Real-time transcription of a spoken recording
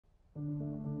When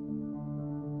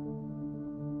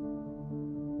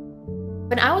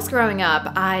I was growing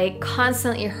up, I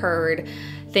constantly heard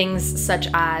things such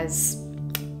as,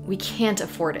 we can't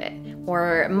afford it,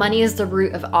 or money is the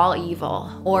root of all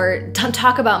evil, or don't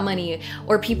talk about money,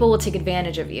 or people will take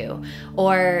advantage of you,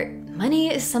 or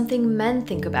money is something men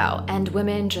think about and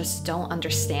women just don't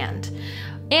understand.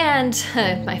 And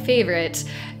my favorite,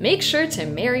 make sure to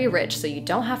marry rich so you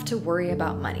don't have to worry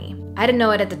about money. I didn't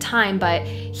know it at the time, but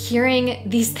hearing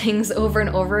these things over and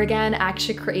over again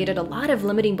actually created a lot of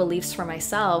limiting beliefs for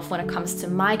myself when it comes to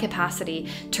my capacity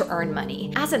to earn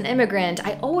money. As an immigrant,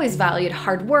 I always valued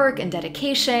hard work and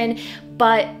dedication,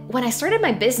 but when I started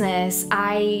my business,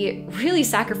 I really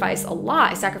sacrificed a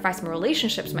lot. I sacrificed my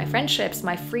relationships, my friendships,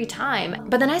 my free time.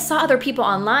 But then I saw other people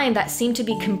online that seemed to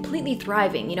be completely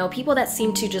thriving, you know, people that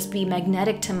seemed to just be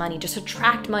magnetic to money, just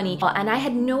attract money, and I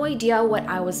had no idea what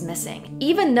I was missing.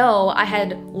 Even though I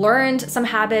had learned some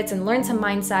habits and learned some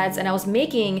mindsets and I was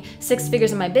making 6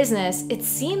 figures in my business, it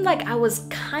seemed like I was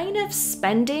kind of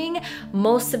spending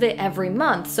most of it every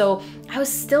month. So I was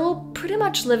still pretty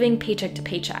much living paycheck to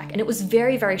paycheck, and it was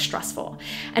very, very stressful.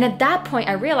 And at that point,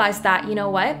 I realized that, you know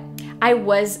what? I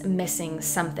was missing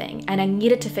something and I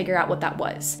needed to figure out what that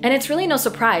was. And it's really no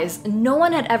surprise. No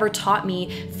one had ever taught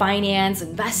me finance,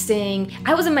 investing.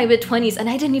 I was in my mid-20s and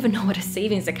I didn't even know what a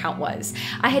savings account was.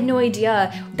 I had no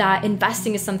idea that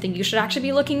investing is something you should actually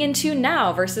be looking into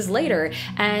now versus later.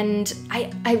 And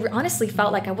I honestly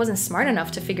felt like I wasn't smart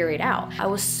enough to figure it out. I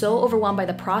was so overwhelmed by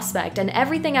the prospect, and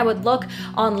everything I would look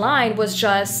online was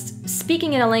just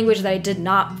speaking in a language that I did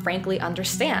not frankly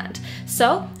understand.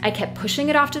 So I kept pushing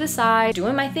it off to the side,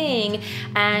 doing my thing,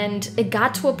 and it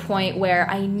got to a point where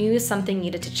I knew something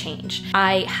needed to change.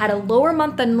 I had a lower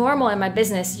month than normal in my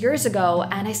business years ago,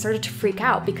 and I started to freak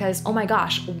out because, oh my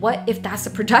gosh, what if that's a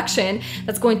projection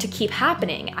that's going to keep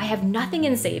happening? I have nothing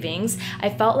in savings. I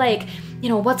felt like, you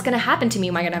know, what's gonna happen to me?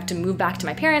 Am I gonna have to move back to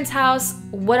my parents' house?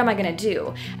 What am I gonna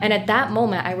do? And at that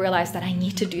moment, I realized that I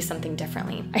need to do something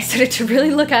differently. I started to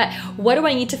really look at, what do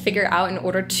I need to figure out in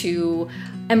order to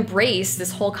embrace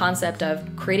this whole concept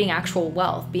of creating actual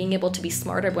wealth, being able to be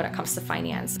smarter when it comes to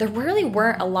finance. There really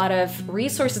weren't a lot of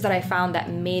resources that I found that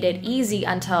made it easy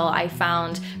until I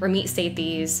found Ramit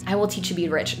Sethi's I Will Teach You to Be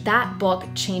Rich. That book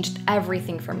changed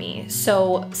everything for me.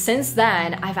 So since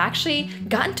then, I've actually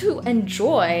gotten to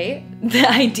enjoy the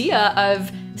idea of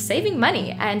saving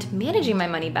money and managing my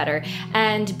money better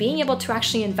and being able to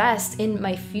actually invest in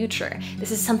my future. This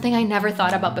is something I never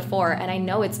thought about before, and I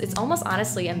know it's almost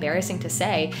honestly embarrassing to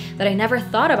say that I never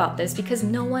thought about this because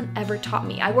no one ever taught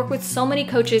me. I work with so many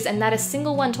coaches and not a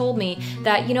single one told me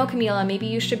that, you know, Kamila, maybe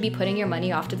you should be putting your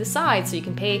money off to the side so you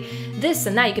can pay this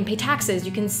and that, you can pay taxes,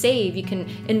 you can save, you can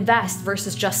invest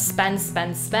versus just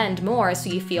spend more so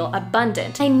you feel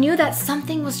abundant. I knew that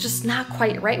something was just not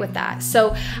quite right with that.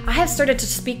 So I have started to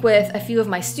speak with a few of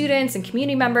my students and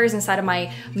community members inside of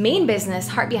my main business,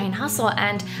 Heart Behind Hustle,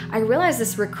 and I realized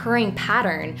this recurring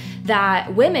pattern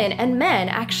that women and men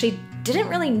actually didn't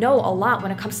really know a lot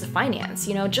when it comes to finance.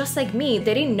 You know, just like me,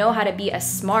 they didn't know how to be a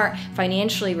smart,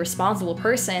 financially responsible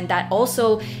person that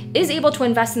also is able to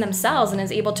invest in themselves and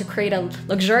is able to create a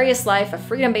luxurious life, a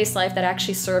freedom-based life that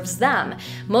actually serves them.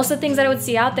 Most of the things that I would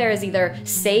see out there is either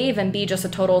save and be just a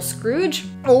total Scrooge,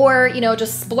 or, you know,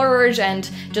 just splurge and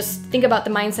just think about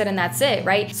the mindset and that's it,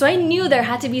 right? So I knew there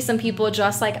had to be some people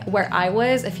just like where I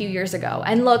was a few years ago.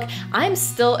 And look, I'm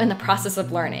still in the process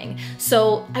of learning.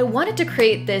 So I wanted to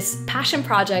create this passion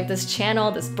project, this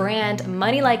channel, this brand,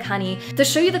 Money Like Honey, to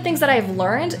show you the things that I've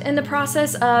learned in the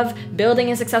process of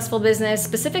building a successful business,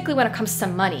 specifically when it comes to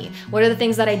money. What are the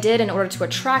things that I did in order to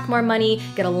attract more money,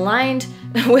 get aligned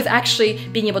with actually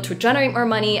being able to generate more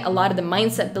money, a lot of the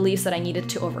mindset beliefs that I needed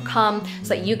to overcome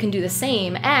so that you can do the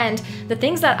same, and the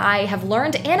things that I have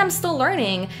learned and I'm still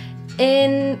learning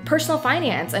in personal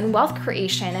finance and wealth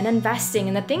creation and investing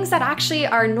and the things that actually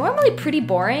are normally pretty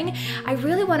boring. I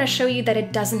really want to show you that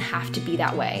it doesn't have to be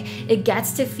that way. It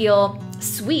gets to feel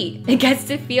sweet. It gets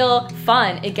to feel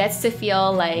fun. It gets to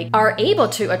feel like are able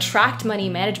to attract money,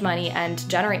 manage money, and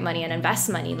generate money and invest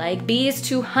money. Like bees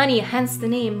to honey, hence the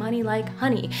name Money Like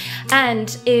Honey.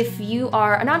 And if you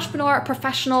are an entrepreneur, a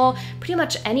professional, pretty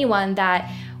much anyone that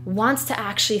wants to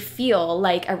actually feel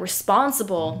like a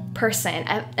responsible person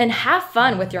and have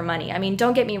fun with your money. I mean,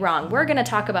 don't get me wrong. We're going to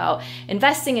talk about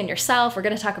investing in yourself. We're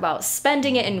going to talk about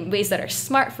spending it in ways that are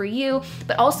smart for you,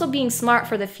 but also being smart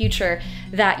for the future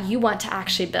that you want to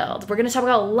actually build. We're going to talk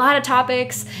about a lot of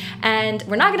topics, and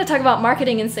we're not going to talk about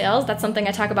marketing and sales. That's something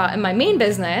I talk about in my main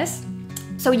business.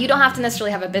 So you don't have to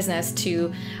necessarily have a business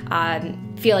to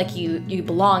feel like you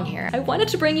belong here. I wanted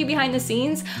to bring you behind the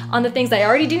scenes on the things I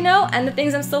already do know and the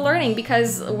things I'm still learning,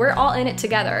 because we're all in it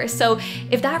together. So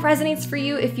if that resonates for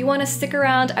you, if you want to stick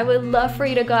around, I would love for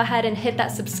you to go ahead and hit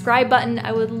that subscribe button.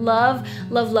 I would love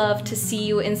to see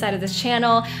you inside of this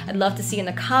channel. I'd love to see you in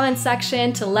the comments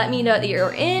section to let me know that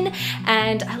you're in,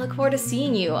 and I look forward to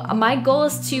seeing you. My goal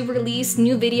is to release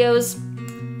new videos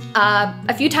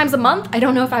a few times a month. I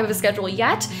don't know if I have a schedule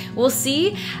yet. We'll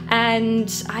see.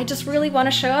 And I just really want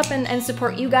to show up and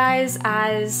support you guys,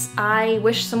 as I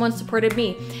wish someone supported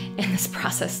me in this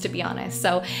process, to be honest.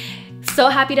 So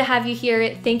happy to have you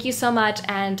here. Thank you so much,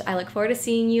 and I look forward to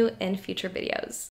seeing you in future videos.